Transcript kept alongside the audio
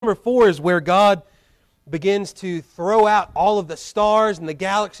Number 4 is where God begins to throw out all of the stars and the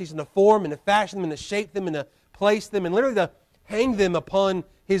galaxies and to form and to fashion them and to shape them and to place them and literally to hang them upon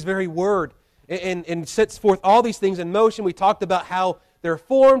His very Word and sets forth all these things in motion. We talked about how they're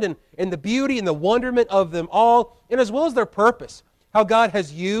formed and the beauty and the wonderment of them all, and as well as their purpose. How God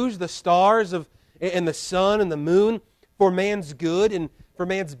has used the stars and the sun and the moon for man's good and for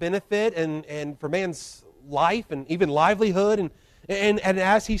man's benefit and for man's life and even livelihood and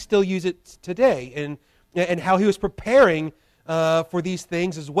as He still uses it today, and how He was preparing for these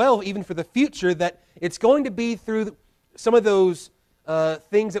things as well, even for the future, that it's going to be through some of those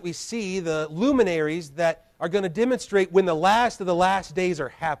things that we see, the luminaries that are going to demonstrate when the last of the last days are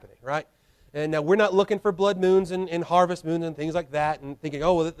happening, right? And now we're not looking for blood moons and harvest moons and things like that and thinking,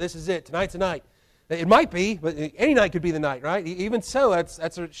 oh, well, this is it, tonight's the night. It might be, but any night could be the night, right? Even so,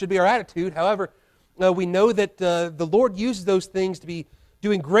 that should be our attitude. However, we know that the Lord uses those things to be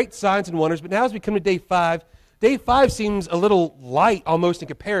doing great signs and wonders. But now as we come to day 5 seems a little light almost in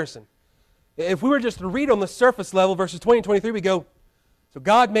comparison. If we were just to read on the surface level, verses 20 and 23, we go, so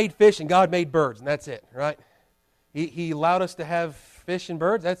God made fish and God made birds, and that's it, right? He allowed us to have fish and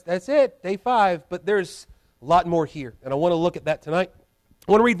birds. That's it, day 5. But there's a lot more here, and I want to look at that tonight.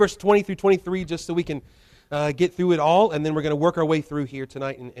 I want to read verse 20 through 23 just so we can get through it all, and then we're going to work our way through here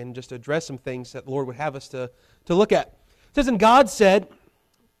tonight and just address some things that the Lord would have us to look at. It says, and God said,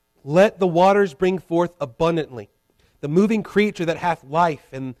 let the waters bring forth abundantly the moving creature that hath life,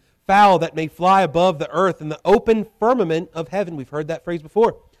 and fowl that may fly above the earth, and the open firmament of heaven. We've heard that phrase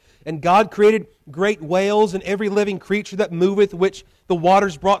before. And God created great whales and every living creature that moveth, which the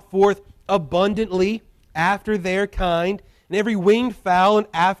waters brought forth abundantly after their kind, and every winged fowl and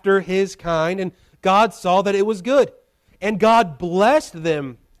after his kind. And God saw that it was good. And God blessed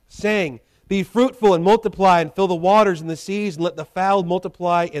them, saying, be fruitful and multiply, and fill the waters and the seas, and let the fowl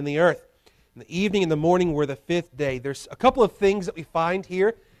multiply in the earth. And the evening and the morning were the 5th day. There's a couple of things that we find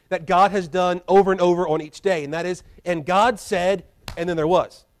here that God has done over and over on each day. And that is, and God said, and then there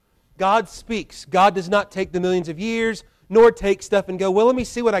was. God speaks. God does not take the millions of years, nor take stuff and go, well, let me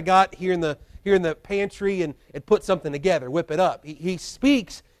see what I got here in the pantry and put something together, whip it up. He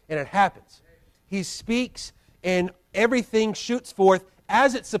speaks, and it happens. He speaks, and everything shoots forth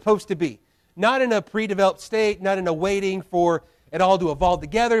as it's supposed to be. Not in a pre-developed state, not in a waiting for it all to evolve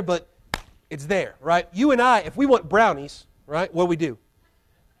together, but it's there, right? You and I, if we want brownies, right, what do we do?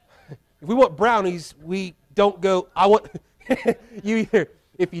 If we want brownies, we don't go, I want, you either,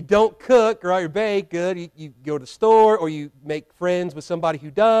 if you don't cook or bake, good, you go to the store or you make friends with somebody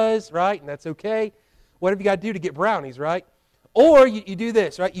who does, right, and that's okay. Whatever you got to do to get brownies, right? Or you do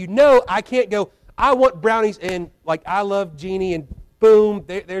this, right? You know I can't go, I want brownies, and like I love Jeannie, and boom,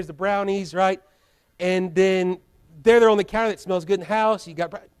 there's the brownies, right? And then they're on the counter that smells good in the house. You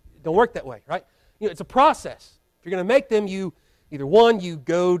got, it don't work that way, right? You know, it's a process. If you're going to make them, you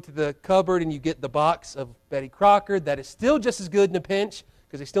go to the cupboard and you get the box of Betty Crocker that is still just as good in a pinch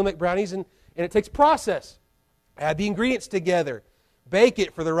because they still make brownies, and it takes process. Add the ingredients together, bake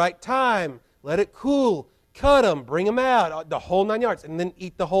it for the right time, let it cool, cut them, bring them out, the whole 9 yards, and then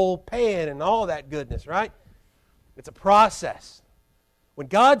eat the whole pan and all that goodness, right? It's a process. When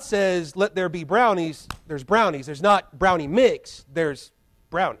God says, let there be brownies, there's brownies. There's not brownie mix, there's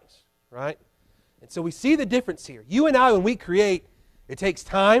brownies, right? And so we see the difference here. You and I, when we create, it takes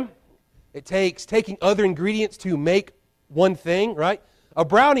time. It takes taking other ingredients to make one thing, right? A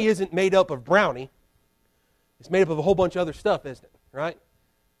brownie isn't made up of brownie. It's made up of a whole bunch of other stuff, isn't it? Right?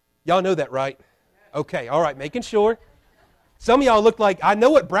 Y'all know that, right? Okay, all right, making sure. Some of y'all look like, I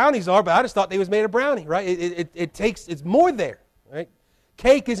know what brownies are, but I just thought they was made of brownie, right? It's more there, right?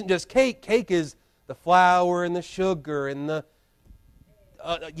 Cake isn't just cake. Cake is the flour and the sugar and the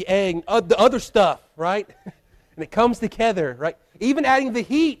egg, the other stuff, right? And it comes together, right? Even adding the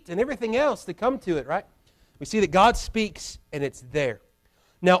heat and everything else to come to it, right? We see that God speaks and it's there.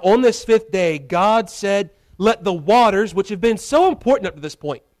 Now, on this 5th day, God said, let the waters, which have been so important up to this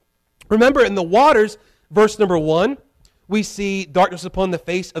point. Remember, in the waters, verse number 1, we see darkness upon the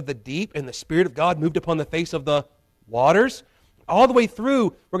face of the deep, and the Spirit of God moved upon the face of the waters. All the way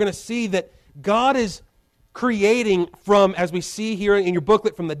through, we're going to see that God is creating from, as we see here in your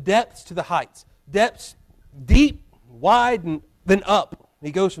booklet, from the depths to the heights. Depths, deep, wide, and then up.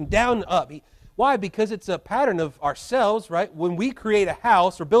 He goes from down to up. Why? Because it's a pattern of ourselves, right? When we create a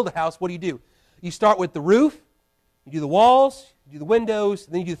house or build a house, what do? You start with the roof, you do the walls, you do the windows,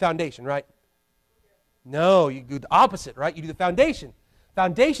 and then you do the foundation, right? No, you do the opposite, right? You do the foundation.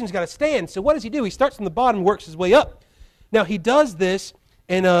 Foundation's got to stand. So what does he do? He starts from the bottom and works his way up. Now, he does this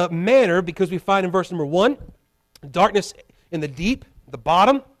in a manner, because we find in verse number 1, darkness in the deep, the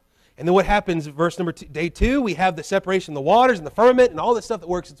bottom, And then what happens, verse number 2, day 2, we have the separation of the waters and the firmament and all this stuff that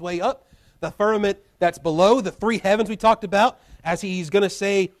works its way up. The firmament that's below, the 3 heavens we talked about, as he's going to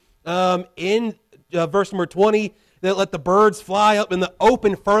say in verse number 20, that let the birds fly up in the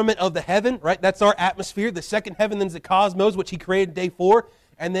open firmament of the heaven, right? That's our atmosphere. The second heaven then is the cosmos, which he created day 4.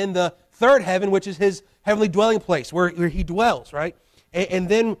 And then the third heaven, which is his heavenly dwelling place, where he dwells, right? And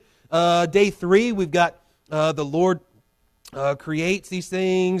then day 3, we've got the Lord creates these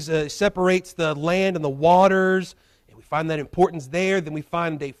things, separates the land and the waters, and we find that importance there. Then we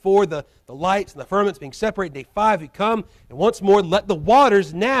find in day 4 the lights and the firmaments being separated. Day 5, we come, and once more, let the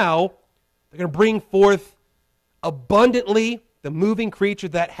waters now, they're going to bring forth abundantly the moving creature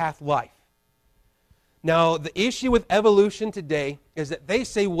that hath life. Now, the issue with evolution today is that they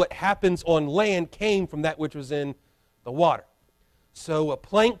say what happens on land came from that which was in the water. So a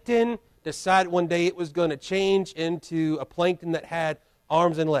plankton decided one day it was going to change into a plankton that had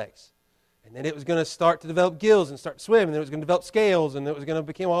arms and legs. And then it was going to start to develop gills and start to swim, and then it was going to develop scales, and it was going to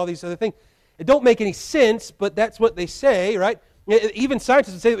become all these other things. It don't make any sense, but that's what they say, right? Even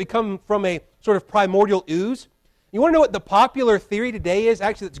scientists would say that we come from a sort of primordial ooze. You want to know what the popular theory today is,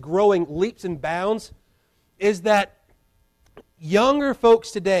 actually that's growing leaps and bounds, is that younger folks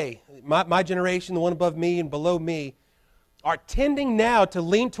today, my generation, the one above me and below me, are tending now to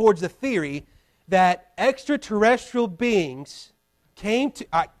lean towards the theory that extraterrestrial beings came to,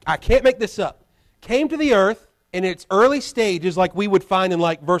 I can't make this up, came to the earth in its early stages like we would find in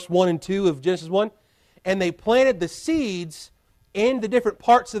like verse 1 and 2 of Genesis 1, and they planted the seeds in the different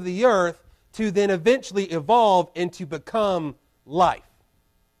parts of the earth to then eventually evolve and to become life.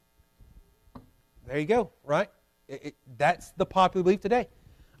 There you go, right? That's the popular belief today.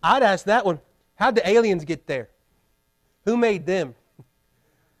 I'd ask that one, how'd the aliens get there? Who made them?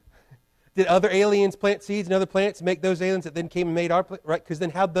 Did other aliens plant seeds in other planets and make those aliens that then came and made our planet? Right? Because then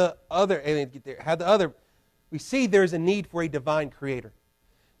how'd the other aliens get there? We see there's a need for a divine creator.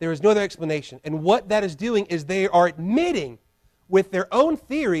 There is no other explanation. And what that is doing is they are admitting with their own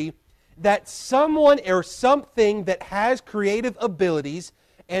theory that someone or something that has creative abilities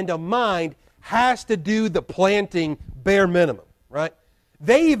and a mind has to do the planting bare minimum, right?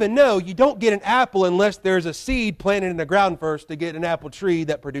 They even know you don't get an apple unless there's a seed planted in the ground first to get an apple tree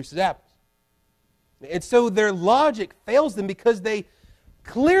that produces apples. And so their logic fails them because they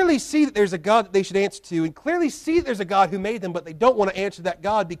clearly see that there's a God that they should answer to and clearly see that there's a God who made them, but they don't want to answer that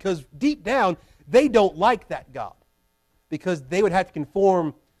God because deep down they don't like that God because they would have to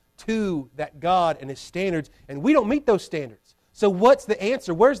conform to that God and His standards, and we don't meet those standards. So what's the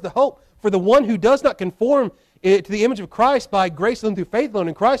answer? Where's the hope for the one who does not conform to the image of Christ by grace alone through faith alone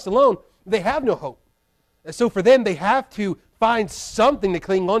in Christ alone? They have no hope. And so for them, they have to find something to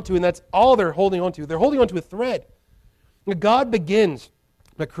cling on to, and that's all they're holding on to. They're holding on to a thread. God begins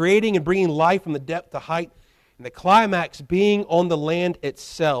by creating and bringing life from the depth to height, and the climax being on the land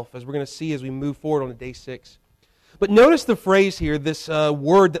itself, as we're going to see as we move forward on to day 6. But notice the phrase here, this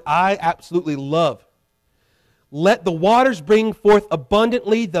word that I absolutely love. Let the waters bring forth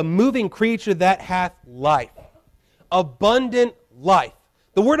abundantly the moving creature that hath life. Abundant life.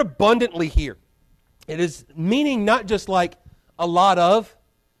 The word abundantly here, it is meaning not just like a lot of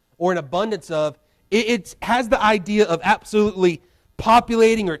or an abundance of. It has the idea of absolutely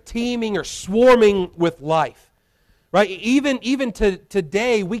populating or teeming or swarming with life. Right? Even to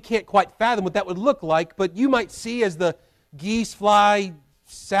today, we can't quite fathom what that would look like, but you might see as the geese fly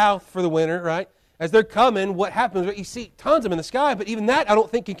south for the winter, right? As they're coming, what happens? You see tons of them in the sky, but even that I don't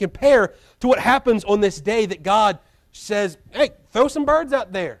think can compare to what happens on this day that God says, hey, throw some birds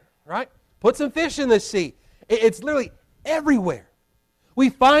out there, right? Put some fish in the sea. It's literally everywhere. We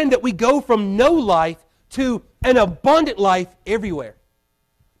find that we go from no life to an abundant life everywhere.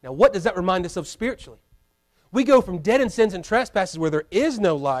 Now, what does that remind us of spiritually? We go from dead in sins and trespasses where there is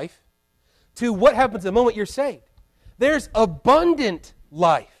no life to what happens the moment you're saved. There's abundant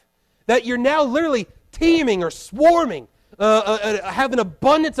life. That you're now literally teeming or swarming, have an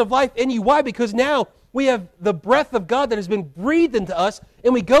abundance of life in you. Why? Because now we have the breath of God that has been breathed into us,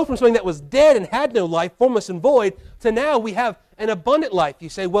 and we go from something that was dead and had no life, formless and void, to now we have an abundant life. You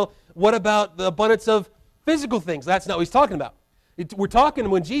say, well, what about the abundance of physical things? That's not what he's talking about. We're talking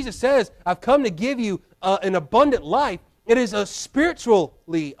when Jesus says, I've come to give you an abundant life, it is a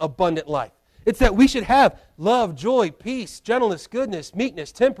spiritually abundant life. It's that we should have love, joy, peace, gentleness, goodness,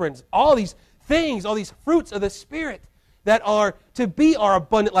 meekness, temperance, all these things, all these fruits of the Spirit that are to be our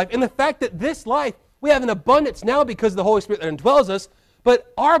abundant life. And the fact that this life, we have an abundance now because of the Holy Spirit that indwells us,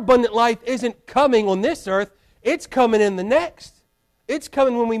 but our abundant life isn't coming on this earth, it's coming in the next. It's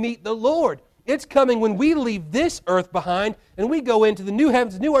coming when we meet the Lord. It's coming when we leave this earth behind and we go into the new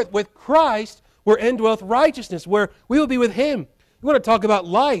heavens and new earth with Christ, where indwelleth righteousness, where we will be with Him. You want to talk about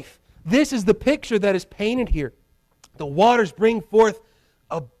life? This is the picture that is painted here. The waters bring forth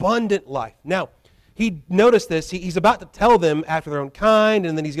abundant life. Now, he noticed this. He's about to tell them after their own kind,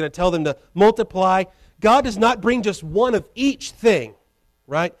 and then he's going to tell them to multiply. God does not bring just one of each thing,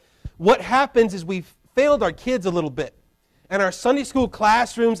 right? What happens is we've failed our kids a little bit. And our Sunday school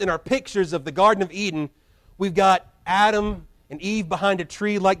classrooms and our pictures of the Garden of Eden, we've got Adam and Eve behind a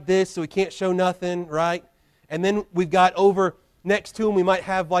tree like this, so we can't show nothing, right? And then we've got over next to them, we might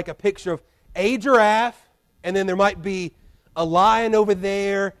have like a picture of a giraffe, and then there might be a lion over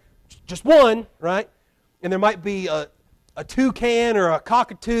there, just one, right? And there might be a toucan or a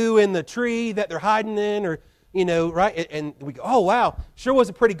cockatoo in the tree that they're hiding in, or, right? And we go, oh, wow, sure was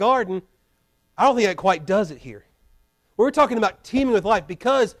a pretty garden. I don't think that quite does it here. We're talking about teeming with life,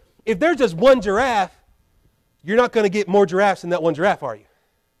 because if there's just one giraffe, you're not going to get more giraffes than that one giraffe, are you?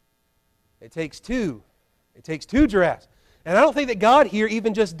 It takes two. It takes two giraffes. And I don't think that God here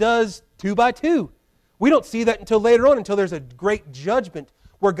even just does 2 by 2. We don't see that until later on, until there's a great judgment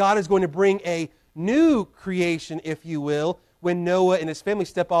where God is going to bring a new creation, if you will, when Noah and his family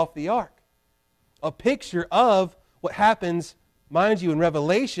step off the ark. A picture of what happens, mind you, in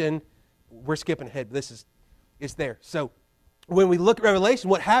Revelation. We're skipping ahead, but it's there. So when we look at Revelation,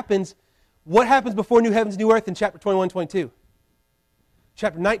 what happens before new heavens, new earth in chapter 21, 22?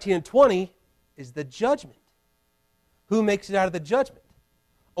 Chapter 19 and 20 is the judgment. Who makes it out of the judgment?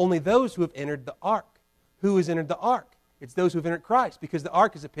 Only those who have entered the ark. Who has entered the ark? It's those who have entered Christ, because the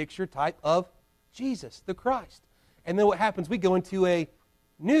ark is a picture type of Jesus, the Christ. And then what happens? We go into a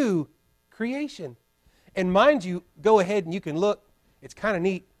new creation. And mind you, go ahead and you can look. It's kind of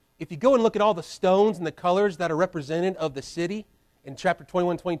neat. If you go and look at all the stones and the colors that are represented of the city in chapter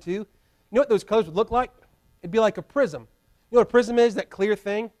 21, 22, you know what those colors would look like? It'd be like a prism. You know what a prism is? That clear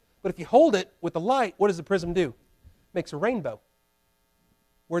thing? But if you hold it with the light, what does the prism do? It makes a rainbow.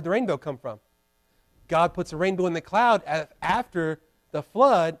 Where'd the rainbow come from? God puts a rainbow in the cloud after the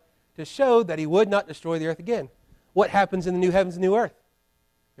flood to show that He would not destroy the earth again. What happens in the new heavens and new earth?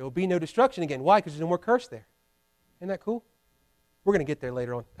 There will be no destruction again. Why? Because there's no more curse there. Isn't that cool? We're going to get there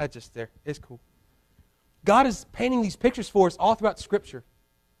later on. That's just there. It's cool. God is painting these pictures for us all throughout Scripture.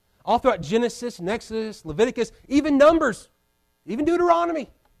 All throughout Genesis and Exodus, Leviticus, even Numbers, even Deuteronomy,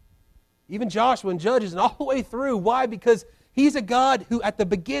 even Joshua and Judges, and all the way through. Why? Because He's a God who at the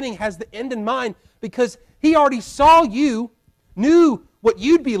beginning has the end in mind, because He already saw you, knew what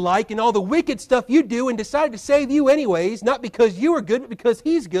you'd be like and all the wicked stuff you do, and decided to save you anyways, not because you were good, but because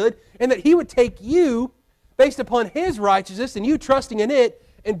He's good, and that He would take you based upon His righteousness and you trusting in it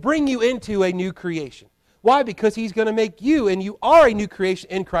and bring you into a new creation. Why? Because He's going to make you, and you are a new creation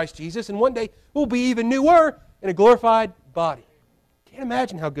in Christ Jesus, and one day we'll be even newer in a glorified body. Can't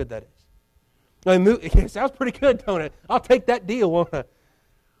imagine how good that is. It sounds pretty good, don't it? I'll take that deal, won't I?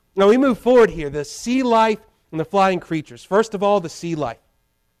 Now we move forward here, the sea life and the flying creatures. First of all, the sea life.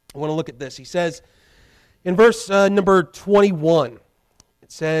 I want to look at this. He says in verse number 21,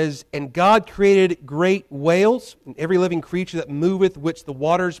 it says, "And God created great whales and every living creature that moveth, which the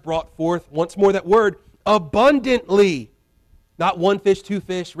waters brought forth." Once more that word, abundantly. Not one fish, two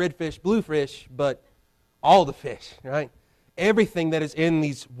fish, red fish, blue fish, but all the fish, right? Everything that is in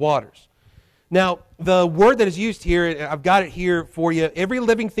these waters. Now, the word that is used here, I've got it here for you. Every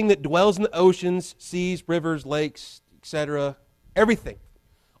living thing that dwells in the oceans, seas, rivers, lakes, etc., everything.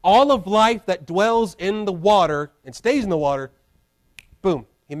 All of life that dwells in the water and stays in the water, boom,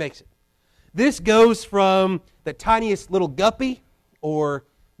 He makes it. This goes from the tiniest little guppy or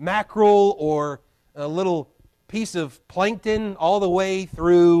mackerel or a little piece of plankton all the way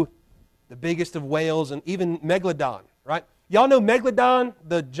through the biggest of whales and even megalodon, right? Y'all know megalodon,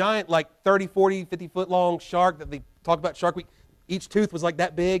 the giant like 30, 40, 50-foot long shark that they talk about Shark Week. Each tooth was like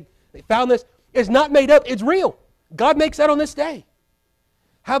that big. They found this. It's not made up. It's real. God makes that on this day.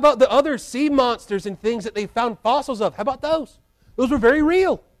 How about the other sea monsters and things that they found fossils of? How about those? Those were very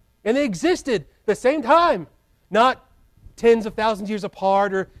real. And they existed at the same time. Not tens of thousands of years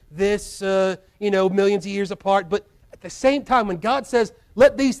apart or this, millions of years apart. But at the same time, when God says,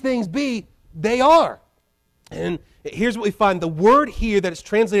 let these things be, they are. And here's what we find. The word here that is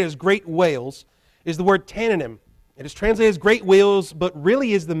translated as great whales is the word tananim. It is translated as great whales, but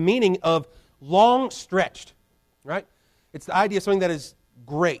really is the meaning of long stretched, right? It's the idea of something that is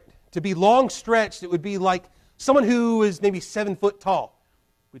great. To be long stretched, it would be like someone who is maybe 7 foot tall.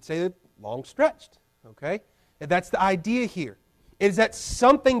 We'd say that long stretched, okay? And that's the idea here. It is that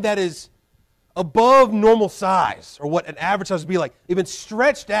something that is above normal size, or what an average size would be like. They've been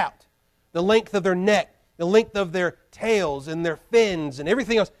stretched out. the length of their neck, the length of their tails and their fins and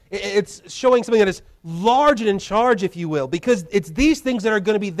everything else. It's showing something that is large and in charge, if you will, because it's these things that are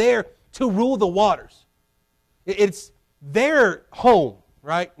going to be there to rule the waters. It's their home,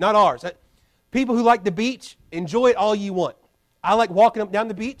 right? Not ours. People who like the beach, enjoy it all you want. I like walking up down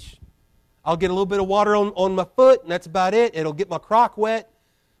the beach. I'll get a little bit of water on my foot, and that's about it. It'll get my crock wet.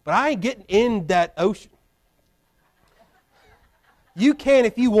 But I ain't getting in that ocean. You can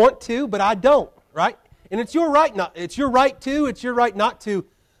if you want to, but I don't, right? And it's your right not. It's your right to. It's your right not to.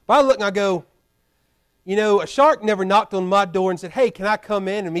 But I look and I go, you know, a shark never knocked on my door and said, hey, can I come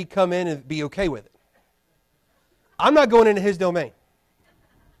in? And me come in and be okay with it. I'm not going into his domain.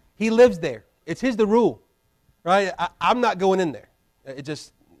 He lives there. It's his the rule, right? I'm not going in there. It's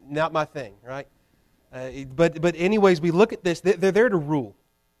just not my thing, right? But anyways, we look at this. They're there to rule.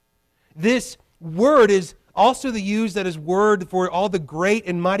 This word is also the use that is word for all the great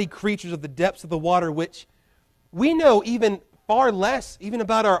and mighty creatures of the depths of the water, which we know even far less even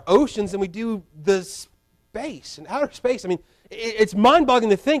about our oceans than we do the space and outer space. I mean, it's mind-boggling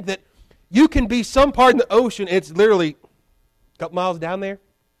to think that you can be some part in the ocean, it's literally a couple miles down there.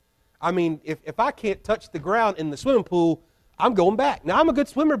 I mean, if I can't touch the ground in the swimming pool, I'm going back. Now, I'm a good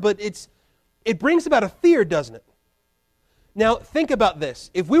swimmer, but it brings about a fear, doesn't it? Now, think about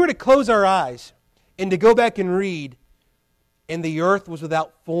this. If we were to close our eyes and to go back and read, and the earth was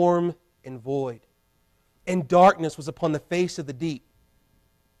without form and void, and darkness was upon the face of the deep.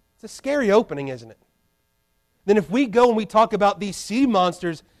 It's a scary opening, isn't it? Then if we go and we talk about these sea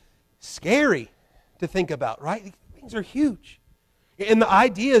monsters, scary to think about, right? These things are huge. And the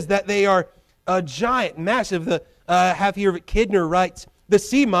idea is that they are giant, massive. The have here Kidner writes, the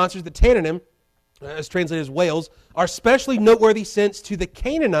sea monsters, the Tananim, as translated as whales, are especially noteworthy since to the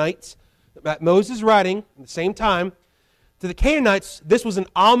Canaanites, that Moses writing at the same time, to the Canaanites, this was an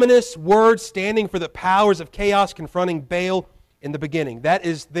ominous word standing for the powers of chaos confronting Baal in the beginning. That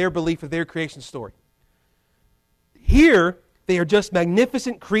is their belief of their creation story. Here, they are just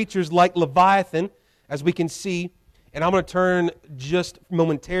magnificent creatures like Leviathan, as we can see, and I'm going to turn just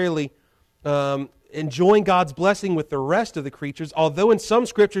momentarily, enjoying God's blessing with the rest of the creatures, although in some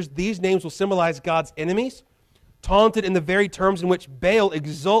scriptures these names will symbolize God's enemies, taunted in the very terms in which Baal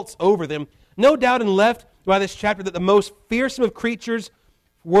exults over them. No doubt and left by this chapter that the most fearsome of creatures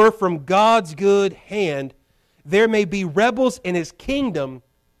were from God's good hand. There may be rebels in His kingdom,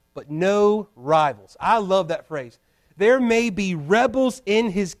 but no rivals. I love that phrase. There may be rebels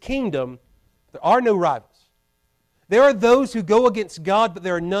in His kingdom, there are no rivals. There are those who go against God, but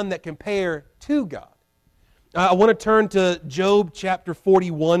there are none that compare to God. I want to turn to Job chapter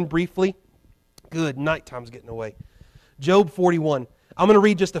 41 briefly. Good, nighttime's getting away. Job 41. I'm going to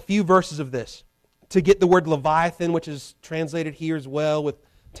read just a few verses of this to get the word Leviathan, which is translated here as well with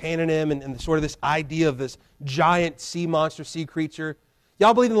Tananim and sort of this idea of this giant sea monster, sea creature.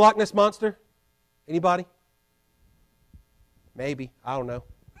 Y'all believe in the Loch Ness Monster? Anybody? Maybe. I don't know.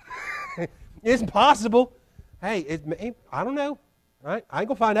 It's possible. Hey, I don't know. Right? I ain't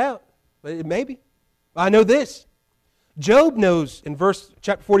going to find out. But it may be. I know this. Job knows in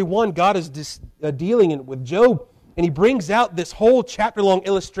chapter 41, God is dealing with Job, and he brings out this whole chapter-long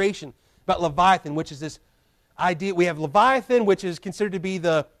illustration about Leviathan, which is this idea. We have Leviathan, which is considered to be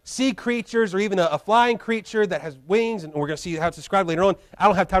the sea creatures, or even a flying creature that has wings, and we're going to see how it's described later on. I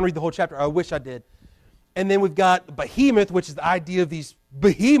don't have time to read the whole chapter. I wish I did. And then we've got Behemoth, which is the idea of these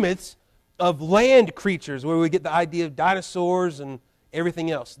behemoths of land creatures, where we get the idea of dinosaurs and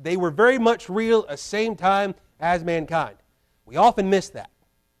everything else. They were very much real at the same time as mankind. We often miss that.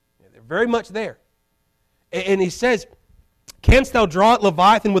 They're very much there. And he says, canst thou draw at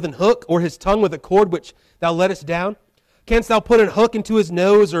Leviathan with an hook, or his tongue with a cord which thou lettest down? Canst thou put an hook into his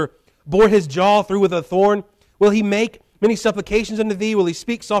nose, or bore his jaw through with a thorn? Will he make many supplications unto thee? Will he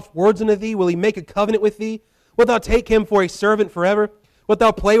speak soft words unto thee? Will he make a covenant with thee? Wilt thou take him for a servant forever? Wilt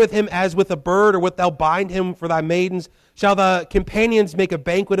thou play with him as with a bird, or wilt thou bind him for thy maidens? Shall the companions make a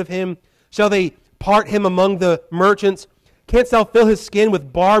banquet of him? Shall they part him among the merchants? Canst thou fill his skin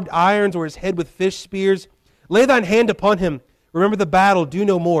with barbed irons, or his head with fish spears? Lay thine hand upon him. Remember the battle, do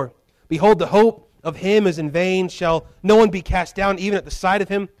no more. Behold, the hope of him is in vain. Shall no one be cast down even at the sight of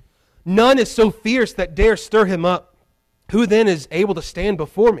him? None is so fierce that dare stir him up. Who then is able to stand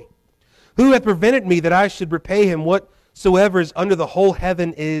before me? Who hath prevented me that I should repay him? Whatsoever is under the whole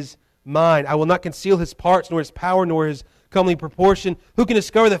heaven is mine. I will not conceal his parts, nor his power, nor his comely proportion. Who can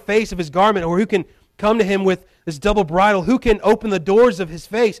discover the face of his garment, or who can come to him with this double bridle? Who can open the doors of his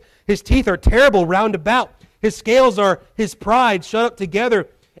face? His teeth are terrible round about. His scales are his pride, shut up together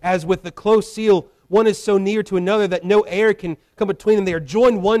as with the close seal. One is so near to another that no air can come between them. They are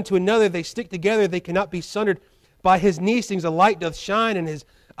joined one to another. They stick together. They cannot be sundered. By his neesings a light doth shine, and his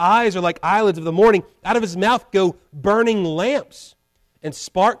eyes are like eyelids of the morning. Out of his mouth go burning lamps, and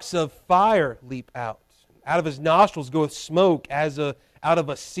sparks of fire leap out. Out of his nostrils goeth smoke as out of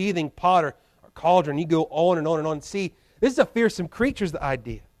a seething pot or cauldron. You go on and on and on. See, this is a fearsome creature is the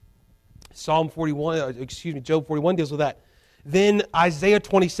idea. Job 41 deals with that. Then Isaiah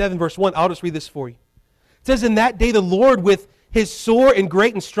 27 verse 1, I'll just read this for you. It says, in that day the Lord with his sore and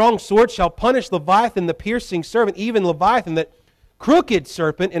great and strong sword shall punish Leviathan the piercing serpent, even Leviathan that crooked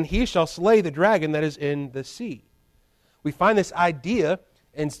serpent, and he shall slay the dragon that is in the sea. We find this idea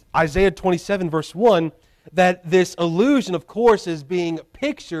in Isaiah 27 verse 1 that this illusion, of course, is being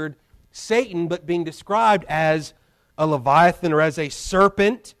pictured Satan, but being described as a Leviathan or as a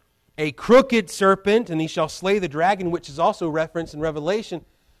serpent, a crooked serpent, and he shall slay the dragon, which is also referenced in Revelation.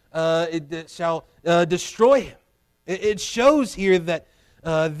 It shall destroy him. It shows here that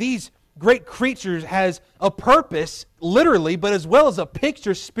these great creatures has a purpose, literally, but as well as a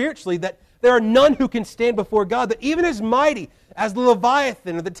picture spiritually, that there are none who can stand before God, that even as mighty as the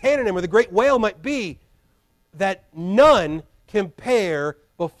Leviathan or the Tannin or the great whale might be, that none compare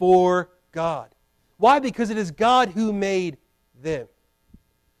before God. Why? Because it is God who made them.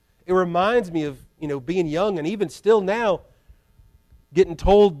 It reminds me of, being young and even still now, getting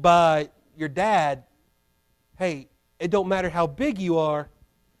told by your dad, hey, it don't matter how big you are,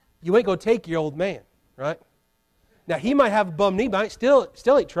 you ain't going to take your old man, right? Now, he might have a bum knee, but still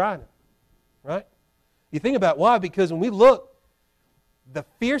ain't trying it, right? You think about why? Because when we look, the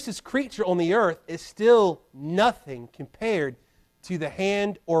fiercest creature on the earth is still nothing compared to the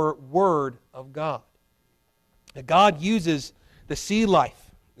hand or word of God. Now, God uses the sea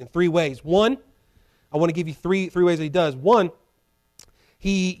life in three ways. One, I want to give you three ways that he does. One,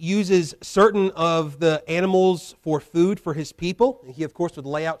 he uses certain of the animals for food for his people. He, of course, would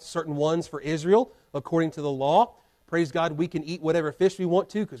lay out certain ones for Israel according to the law. Praise God, we can eat whatever fish we want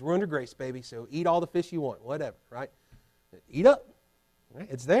to because we're under grace, baby. So eat all the fish you want, whatever, right? Eat up. Right?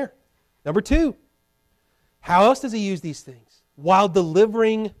 It's there. Number two, how else does he use these things? While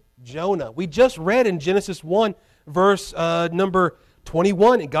delivering Jonah. We just read in Genesis 1, verse number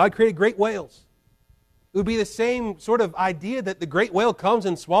 21, and God created great whales. It would be the same sort of idea that the great whale comes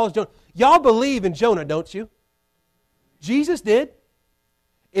and swallows Jonah. Y'all believe in Jonah, don't you? Jesus did.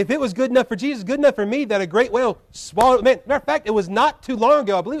 If it was good enough for Jesus, good enough for me that a great whale swallowed. Man, matter of fact, it was not too long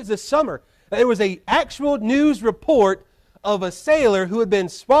ago, I believe it was this summer, that there was an actual news report of a sailor who had been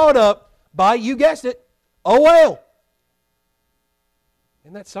swallowed up by, you guessed it, a whale.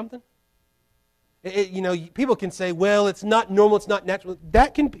 Isn't that something? People can say, well, it's not normal, it's not natural.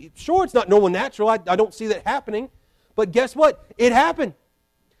 That can be, sure, it's not normal and natural. I don't see that happening. But guess what? It happened.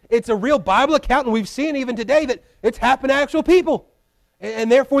 It's a real Bible account, and we've seen even today that it's happened to actual people.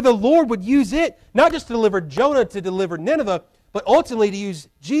 And therefore the Lord would use it, not just to deliver Jonah, to deliver Nineveh, but ultimately to use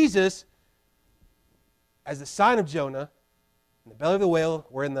Jesus as the sign of Jonah in the belly of the whale,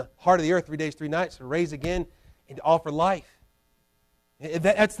 or in the heart of the earth 3 days, 3 nights, to raise again and to offer life.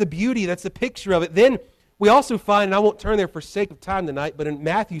 That's the beauty, that's the picture of it. Then we also find, and I won't turn there for sake of time tonight, but in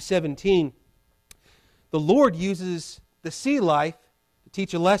Matthew 17, the Lord uses the sea life to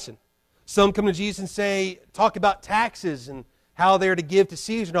teach a lesson. Some come to Jesus and say, talk about taxes and how they're to give to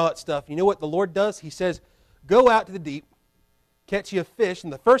Caesar and all that stuff. You know what the Lord does? He says, go out to the deep, catch you a fish,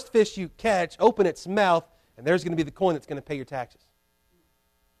 and the first fish you catch, open its mouth, and there's going to be the coin that's going to pay your taxes.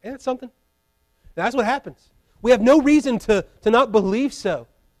 Ain't that something? Now, that's what happens. We have no reason to not believe so.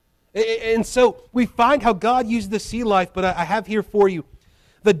 And so we find how God uses the sea life, but I have here for you,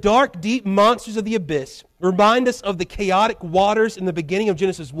 the dark, deep monsters of the abyss remind us of the chaotic waters in the beginning of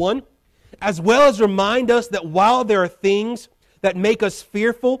Genesis 1, as well as remind us that while there are things that make us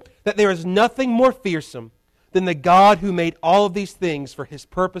fearful, that there is nothing more fearsome than the God who made all of these things for His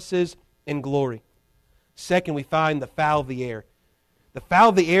purposes and glory. Second, we find the fowl of the air. The fowl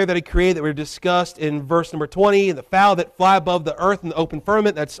of the air that He created that we discussed in verse number 20, and the fowl that fly above the earth in the open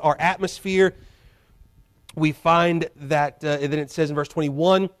firmament, that's our atmosphere. We find that, then it says in verse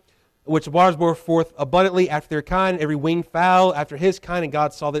 21, which the waters bore forth abundantly after their kind, every winged fowl after his kind, and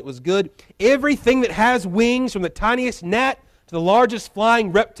God saw that it was good. Everything that has wings, from the tiniest gnat to the largest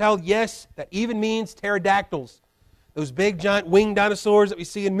flying reptile, yes, that even means pterodactyls. Those big giant winged dinosaurs that we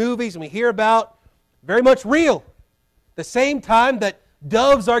see in movies and we hear about, very much real. The same time that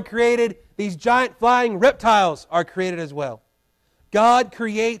doves are created, these giant flying reptiles are created as well. God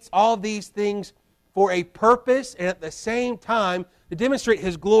creates all these things for a purpose, and at the same time to demonstrate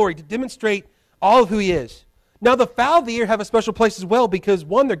His glory, to demonstrate all of who He is. Now the fowl of the air have a special place as well because,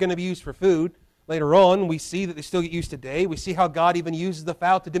 one, they're going to be used for food, Later on, we see that they still get used today. We see how God even uses the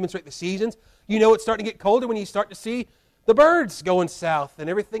fowl to demonstrate the seasons. You know it's starting to get colder when you start to see the birds going south and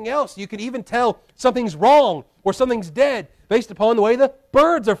everything else. You can even tell something's wrong or something's dead based upon the way the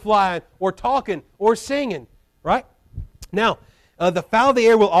birds are flying or talking or singing, right? Now, the fowl of the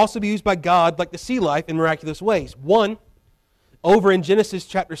air will also be used by God like the sea life in miraculous ways. One, over in Genesis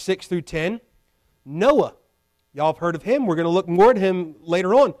chapter 6 through 10, Noah. Y'all have heard of him. We're going to look more at him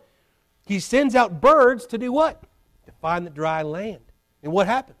later on. He sends out birds to do what? To find the dry land. And what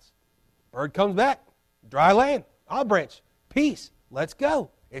happens? Bird comes back. Dry land. Olive branch. Peace. Let's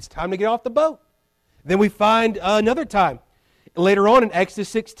go. It's time to get off the boat. Then we find another time. Later on in Exodus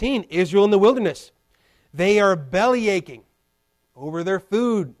 16, Israel in the wilderness. They are belly aching over their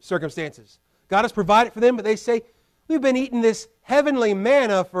food circumstances. God has provided for them, but they say, we've been eating this heavenly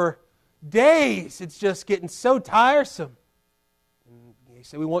manna for days. It's just getting so tiresome. And they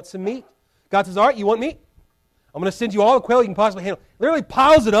say, we want some meat. God says, all right, you want meat? I'm going to send you all the quail you can possibly handle. Literally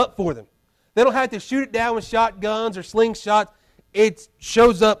piles it up for them. They don't have to shoot it down with shotguns or slingshots. It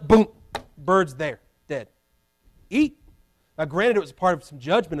shows up, boom, bird's there, dead. Eat. Now, granted, it was part of some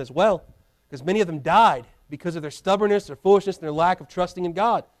judgment as well, because many of them died because of their stubbornness, their foolishness, and their lack of trusting in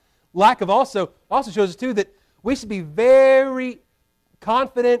God. Lack of also shows us, too, that we should be very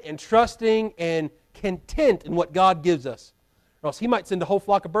confident and trusting and content in what God gives us. Or else He might send a whole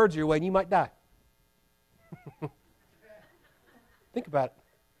flock of birds your way and you might die. Think about it.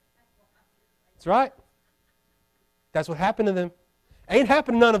 That's right. That's what happened to them. Ain't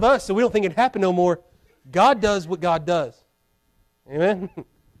happened to none of us, so we don't think it happened no more. God does what God does. Amen?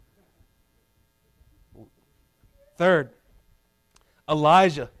 Third,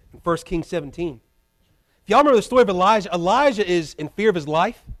 Elijah in 1 Kings 17. If y'all remember the story of Elijah, Elijah is in fear of his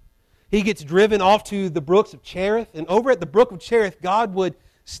life. He gets driven off to the brooks of Cherith, and over at the brook of Cherith, God would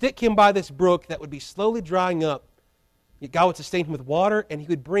stick him by this brook that would be slowly drying up. God would sustain him with water, and He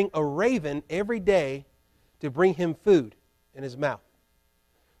would bring a raven every day to bring him food in his mouth.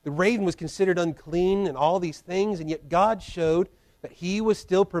 The raven was considered unclean and all these things, and yet God showed that He was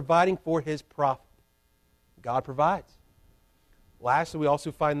still providing for His prophet. God provides. Lastly, we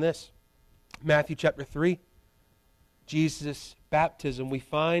also find this. Matthew chapter 3, Jesus' baptism, we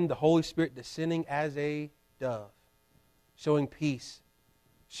find the Holy Spirit descending as a dove, showing peace,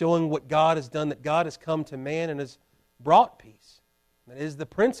 showing what God has done, that God has come to man and has brought peace. That is the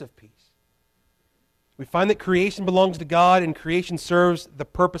Prince of Peace. We find that creation belongs to God and creation serves the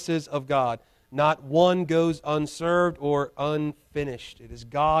purposes of God. Not one goes unserved or unfinished. It is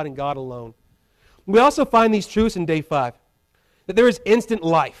God and God alone. We also find these truths in day 5. That there is instant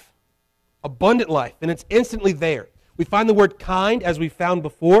life, abundant life, and it's instantly there. We find the word kind as we found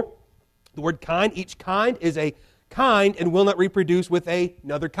before. The word kind, each kind is a kind and will not reproduce with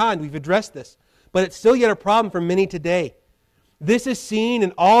another kind. We've addressed this. But it's still yet a problem for many today. This is seen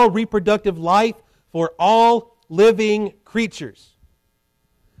in all reproductive life for all living creatures.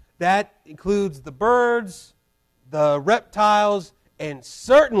 That includes the birds, the reptiles, and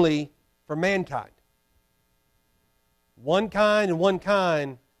certainly for mankind. One kind and one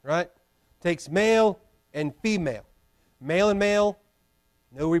kind, right, takes male and female. Male and male,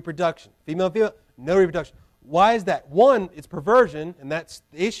 no reproduction. Female and female, no reproduction. Why is that? One, it's perversion, and that's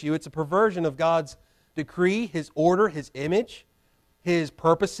the issue. It's a perversion of God's decree, His order, His image, His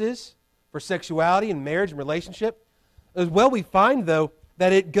purposes for sexuality and marriage and relationship. As well, we find, though,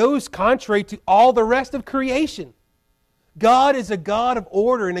 that it goes contrary to all the rest of creation. God is a God of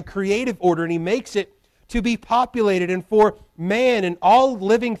order and a creative order, and He makes it to be populated and for man and all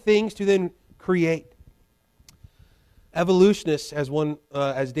living things to then create. Evolutionists,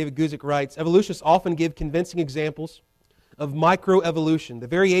 as David Guzik writes, evolutionists often give convincing examples of microevolution, the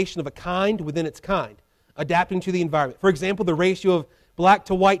variation of a kind within its kind, adapting to the environment. For example, the ratio of black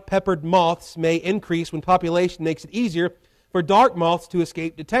to white peppered moths may increase when population makes it easier for dark moths to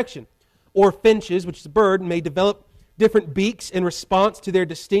escape detection. Or finches, which is a bird, may develop different beaks in response to their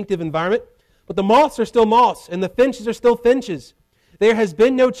distinctive environment. But the moths are still moths, and the finches are still finches. There has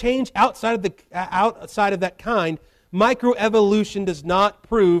been no change outside of that kind. Microevolution does not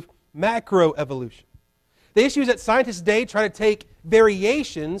prove macroevolution. The issue is that scientists today try to take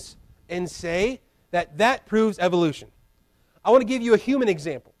variations and say that proves evolution. I want to give you a human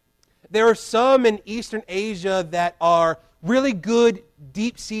example. There are some in Eastern Asia that are really good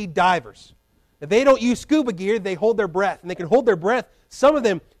deep-sea divers. If they don't use scuba gear, they hold their breath. And they can hold their breath, some of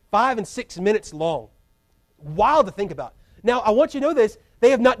them 5 and 6 minutes long. Wild to think about. Now, I want you to know this. They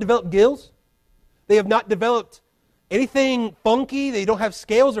have not developed gills. They have not developed anything funky. They don't have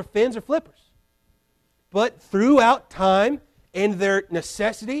scales or fins or flippers. But throughout time and their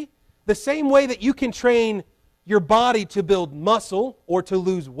necessity, The same way that you can train your body to build muscle or to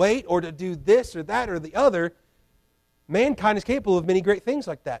lose weight or to do this or that or the other, mankind is capable of many great things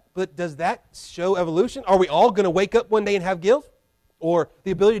like that. But does that show evolution? Are we all going to wake up one day and have gills or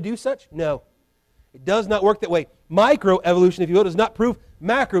the ability to do such? No. It does not work that way. Microevolution, if you will, does not prove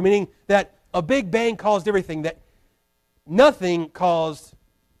macro, meaning that a big bang caused everything, that nothing caused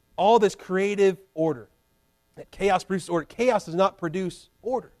all this creative order, that chaos produces order. Chaos does not produce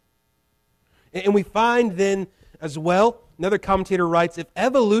order. And we find then as well, another commentator writes, if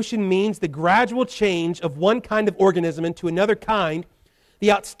evolution means the gradual change of one kind of organism into another kind,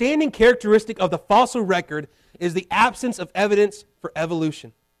 the outstanding characteristic of the fossil record is the absence of evidence for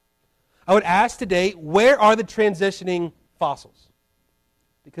evolution. I would ask today, where are the transitioning fossils?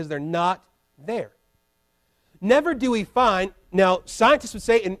 Because they're not there. Never do we find, now scientists would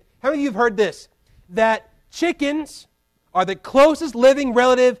say, and how many of you have heard this, that chickens are the closest living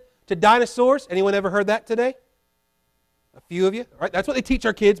relative to dinosaurs? Anyone ever heard that today? A few of you. All right, that's what they teach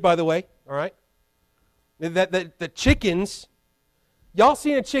our kids, by the way. All right, that the chickens. Y'all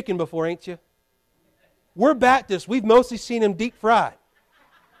seen a chicken before, ain't you? We're Baptists. We've mostly seen them deep fried,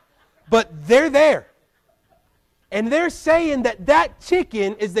 but they're there, and they're saying that that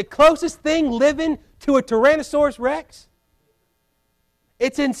chicken is the closest thing living to a Tyrannosaurus Rex.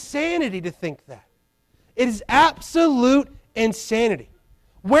 It's insanity to think that. It is absolute insanity.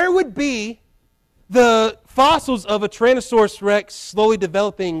 Where would be the fossils of a Tyrannosaurus Rex slowly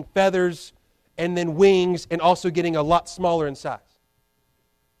developing feathers and then wings and also getting a lot smaller in size?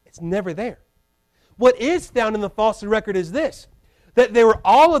 It's never there. What is found in the fossil record is this, that there were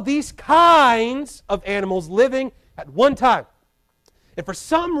all of these kinds of animals living at one time. And for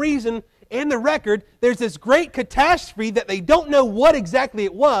some reason in the record, there's this great catastrophe that they don't know what exactly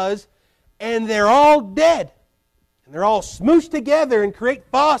it was, and they're all dead. And they're all smooshed together and create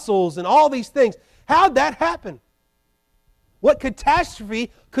fossils and all these things. How'd that happen? What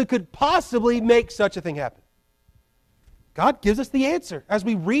catastrophe could possibly make such a thing happen? God gives us the answer as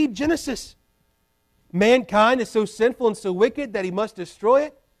we read Genesis. Mankind is so sinful and so wicked that He must destroy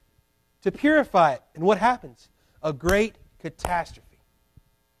it to purify it. And what happens? A great catastrophe.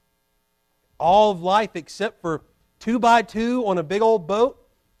 All of life except for 2 by 2 on a big old boat.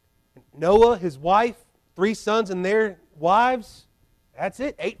 Noah, his wife, 3 sons and their wives. That's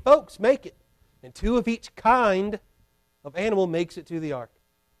it. 8 folks make it. And 2 of each kind of animal makes it to the ark.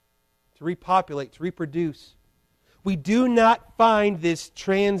 To repopulate, to reproduce. We do not find this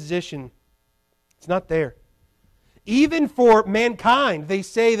transition. It's not there. Even for mankind, they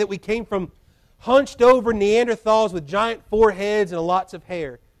say that we came from hunched over Neanderthals with giant foreheads and lots of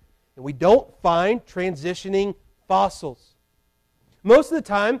hair. And we don't find transitioning fossils. Most of the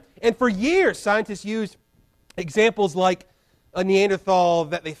time, and for years, scientists used examples like a Neanderthal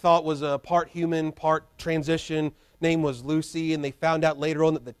that they thought was a part human, part transition. Name was Lucy, and they found out later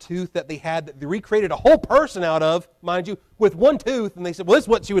on that the tooth that they had, that they recreated a whole person out of, mind you, with one tooth, and they said, well, this is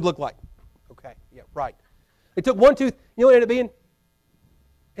what she would look like. Okay, yeah, right. They took one tooth, you know what it ended up being?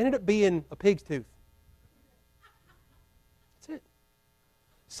 It ended up being a pig's tooth. That's it.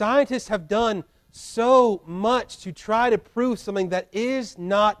 Scientists have done so much to try to prove something that is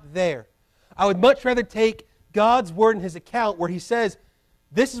not there. I would much rather take God's word in His account where He says,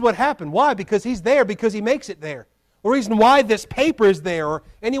 this is what happened. Why? Because He's there, because He makes it there. The reason why this paper is there or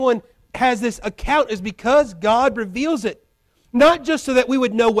anyone has this account is because God reveals it. Not just so that we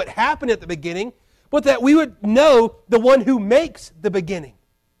would know what happened at the beginning, but that we would know the one who makes the beginning.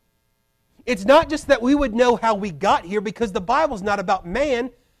 It's not just that we would know how we got here, because the Bible's not about man.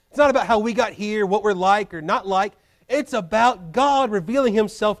 It's not about how we got here, what we're like or not like. It's about God revealing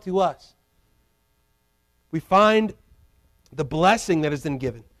Himself to us. We find the blessing that is then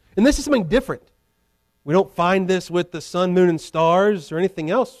given. And this is something different. We don't find this with the sun, moon, and stars or anything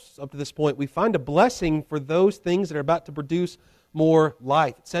else up to this point. We find a blessing for those things that are about to produce more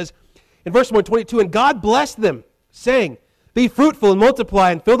life. It says in verse 122, and God blessed them, saying, be fruitful and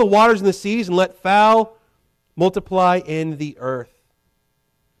multiply, and fill the waters and the seas, and let fowl multiply in the earth.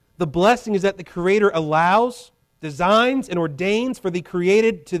 The blessing is that the Creator allows, designs, and ordains for the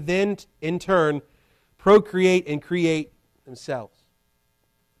created to then, in turn, procreate and create themselves.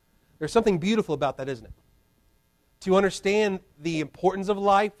 There's something beautiful about that, isn't it? To understand the importance of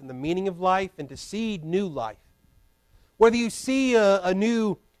life and the meaning of life and to seed new life. Whether you see a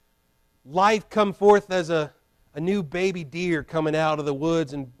new life come forth as a new baby deer coming out of the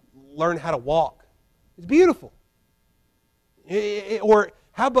woods and learn how to walk. It's beautiful. Or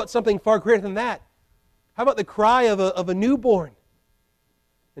how about something far greater than that? How about the cry of a newborn?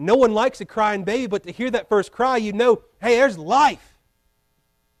 And no one likes a crying baby, but to hear that first cry, you know, hey, there's life.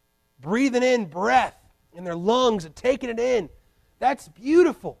 breathing in breath in their lungs and taking it in. That's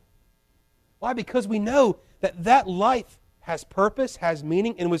beautiful. Why? Because we know that that life has purpose, has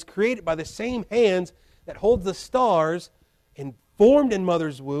meaning, and was created by the same hands that holds the stars and formed in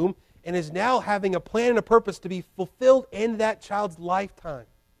mother's womb and is now having a plan and a purpose to be fulfilled in that child's lifetime.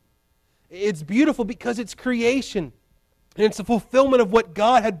 It's beautiful because it's creation. And it's a fulfillment of what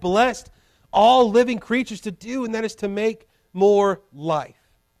God had blessed all living creatures to do, and that is to make more life.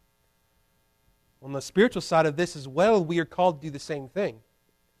 On the spiritual side of this as well, we are called to do the same thing.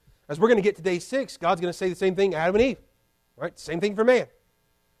 As we're going to get to day 6, God's going to say the same thing, Adam and Eve. Right? Same thing for man.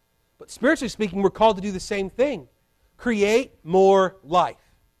 But spiritually speaking, we're called to do the same thing. Create more life.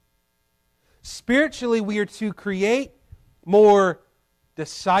 Spiritually, we are to create more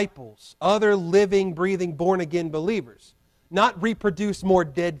disciples, other living, breathing, born-again believers. Not reproduce more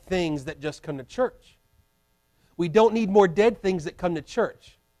dead things that just come to church. We don't need more dead things that come to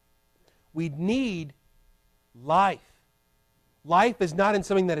church. We need life. Life is not in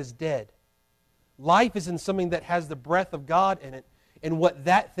something that is dead. Life is in something that has the breath of God in it, and what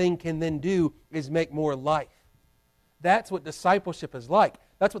that thing can then do is make more life. That's what discipleship is like.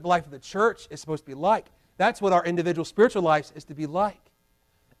 That's what the life of the church is supposed to be like. That's what our individual spiritual lives is to be like.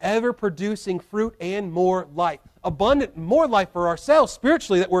 Ever producing fruit and more life. Abundant, more life for ourselves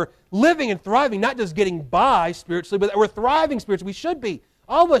spiritually, that we're living and thriving, not just getting by spiritually, but that we're thriving spiritually. We should be.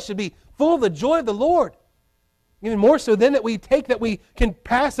 All of us should be full of the joy of the Lord. Even more so then that we can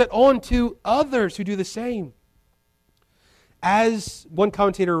pass that on to others who do the same. As one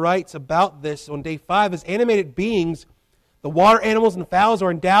commentator writes about this on day 5, as animated beings, the water animals and fowls are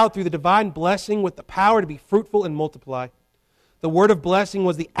endowed through the divine blessing with the power to be fruitful and multiply. The word of blessing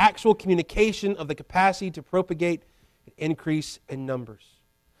was the actual communication of the capacity to propagate and increase in numbers.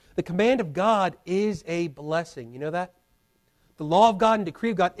 The command of God is a blessing. You know that? The law of God and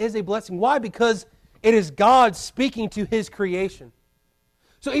decree of God is a blessing. Why? Because it is God speaking to His creation.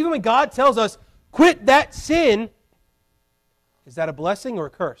 So even when God tells us, quit that sin, is that a blessing or a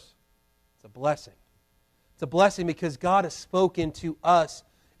curse? It's a blessing. It's a blessing because God has spoken to us,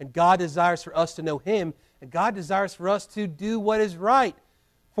 and God desires for us to know Him, and God desires for us to do what is right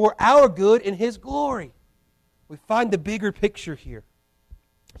for our good and His glory. We find the bigger picture here.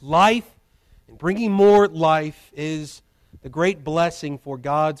 Life and bringing more life is the great blessing for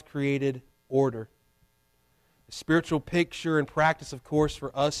God's created order. The spiritual picture and practice, of course,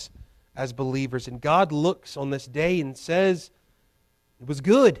 for us as believers. And God looks on this day and says, it was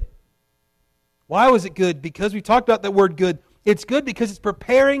good. Why was it good? Because we talked about that word good. It's good because it's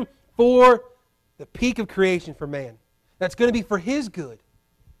preparing for the peak of creation for man. That's going to be for His good.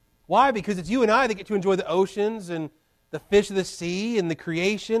 Why? Because it's you and I that get to enjoy the oceans and the fish of the sea and the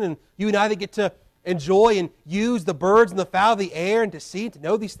creation, and you and I that get to enjoy and use the birds and the fowl of the air and to see and to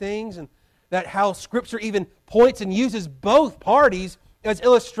know these things, and that how Scripture even points and uses both parties as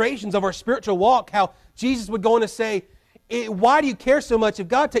illustrations of our spiritual walk, how Jesus would go on to say, why do you care so much? If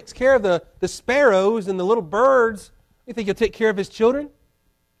God takes care of the sparrows and the little birds, you think He'll take care of His children?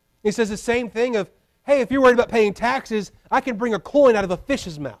 He says the same thing of, hey, if you're worried about paying taxes, I can bring a coin out of a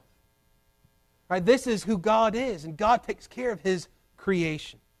fish's mouth. Right? This is who God is, and God takes care of His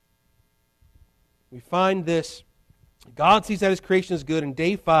creation. We find this. God sees that His creation is good, and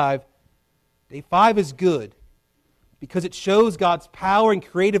day 5 is good because it shows God's power and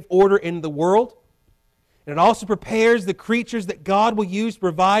creative order in the world. And it also prepares the creatures that God will use to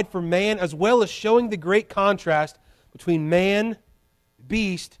provide for man, as well as showing the great contrast between man,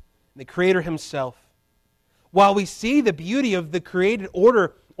 beast, and the Creator Himself. While we see the beauty of the created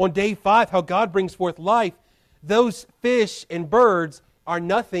order on day 5, how God brings forth life, those fish and birds are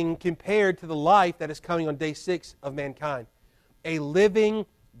nothing compared to the life that is coming on day 6 of mankind. A living,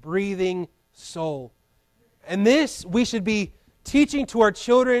 breathing soul. And this we should be teaching to our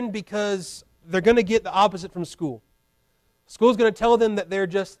children because they're going to get the opposite from school. School's going to tell them that they're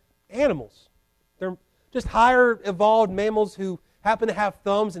just animals. They're just higher evolved mammals who happen to have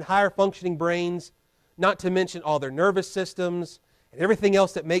thumbs and higher functioning brains, not to mention all their nervous systems and everything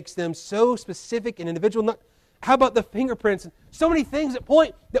else that makes them so specific and individual. How about the fingerprints and so many things that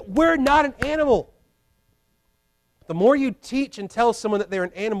point that we're not an animal? The more you teach and tell someone that they're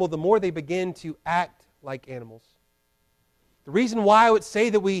an animal, the more they begin to act like animals. The reason why I would say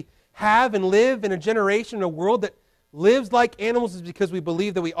that we have and live in a generation, in a world that lives like animals, is because we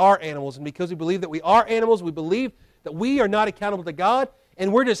believe that we are animals. And because we believe that we are animals, we believe that we are not accountable to God,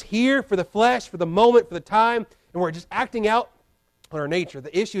 and we're just here for the flesh, for the moment, for the time, and we're just acting out on our nature.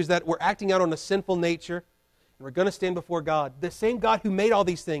 The issue is that we're acting out on a sinful nature, and we're going to stand before God. The same God who made all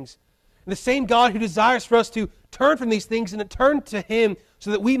these things, and the same God who desires for us to turn from these things and to turn to Him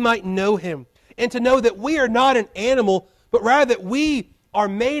so that we might know Him, and to know that we are not an animal, but rather that we are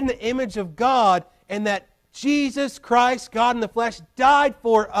made in the image of God, and that Jesus Christ, God in the flesh, died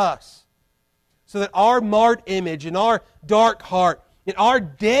for us, so that our marred image and our dark heart and our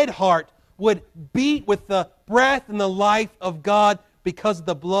dead heart would beat with the breath and the life of God because of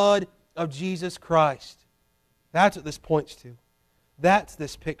the blood of Jesus Christ. That's what this points to. That's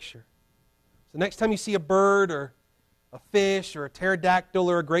this picture. So next time you see a bird or a fish or a pterodactyl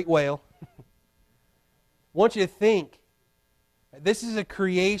or a great whale, I want you to think that this is a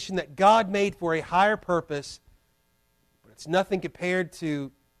creation that God made for a higher purpose, but it's nothing compared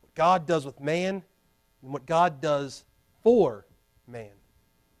to what God does with man and what God does for man.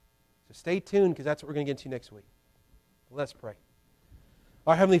 So stay tuned, because that's what we're going to get into next week. Let's pray.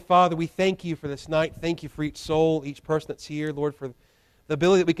 Our Heavenly Father, we thank You for this night. Thank You for each soul, each person that's here, Lord, for the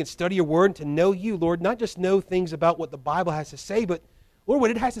ability that we can study Your Word and to know You, Lord, not just know things about what the Bible has to say, but, Lord,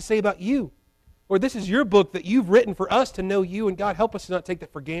 what it has to say about You. Lord, this is Your book that You've written for us to know You, and God, help us to not take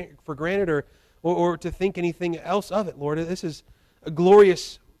that for granted or to think anything else of it, Lord. This is a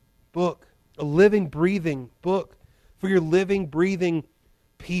glorious book, a living, breathing book for Your living, breathing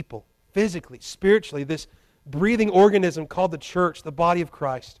people, physically, spiritually, this breathing organism called the church, the body of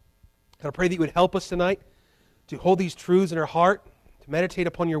Christ. And I pray that You would help us tonight to hold these truths in our heart, to meditate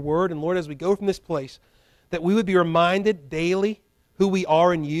upon Your Word. And Lord, as we go from this place, that we would be reminded daily who we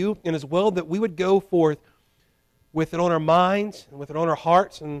are in You, and as well that we would go forth with it on our minds and with it on our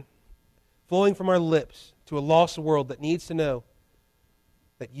hearts and flowing from our lips to a lost world that needs to know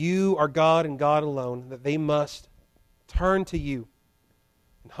that You are God and God alone, that they must turn to You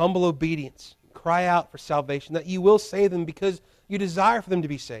in humble obedience, cry out for salvation, that You will save them because You desire for them to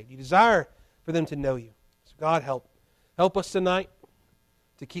be saved. You desire for them to know You. So God, help us tonight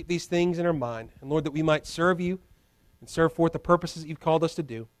to keep these things in our mind. And Lord, that we might serve You and serve forth the purposes that You've called us to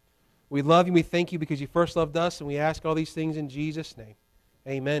do. We love You, we thank You because You first loved us, and we ask all these things in Jesus' name.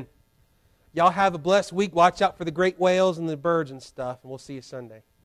 Amen. Y'all have a blessed week. Watch out for the great whales and the birds and stuff, and we'll see you Sunday.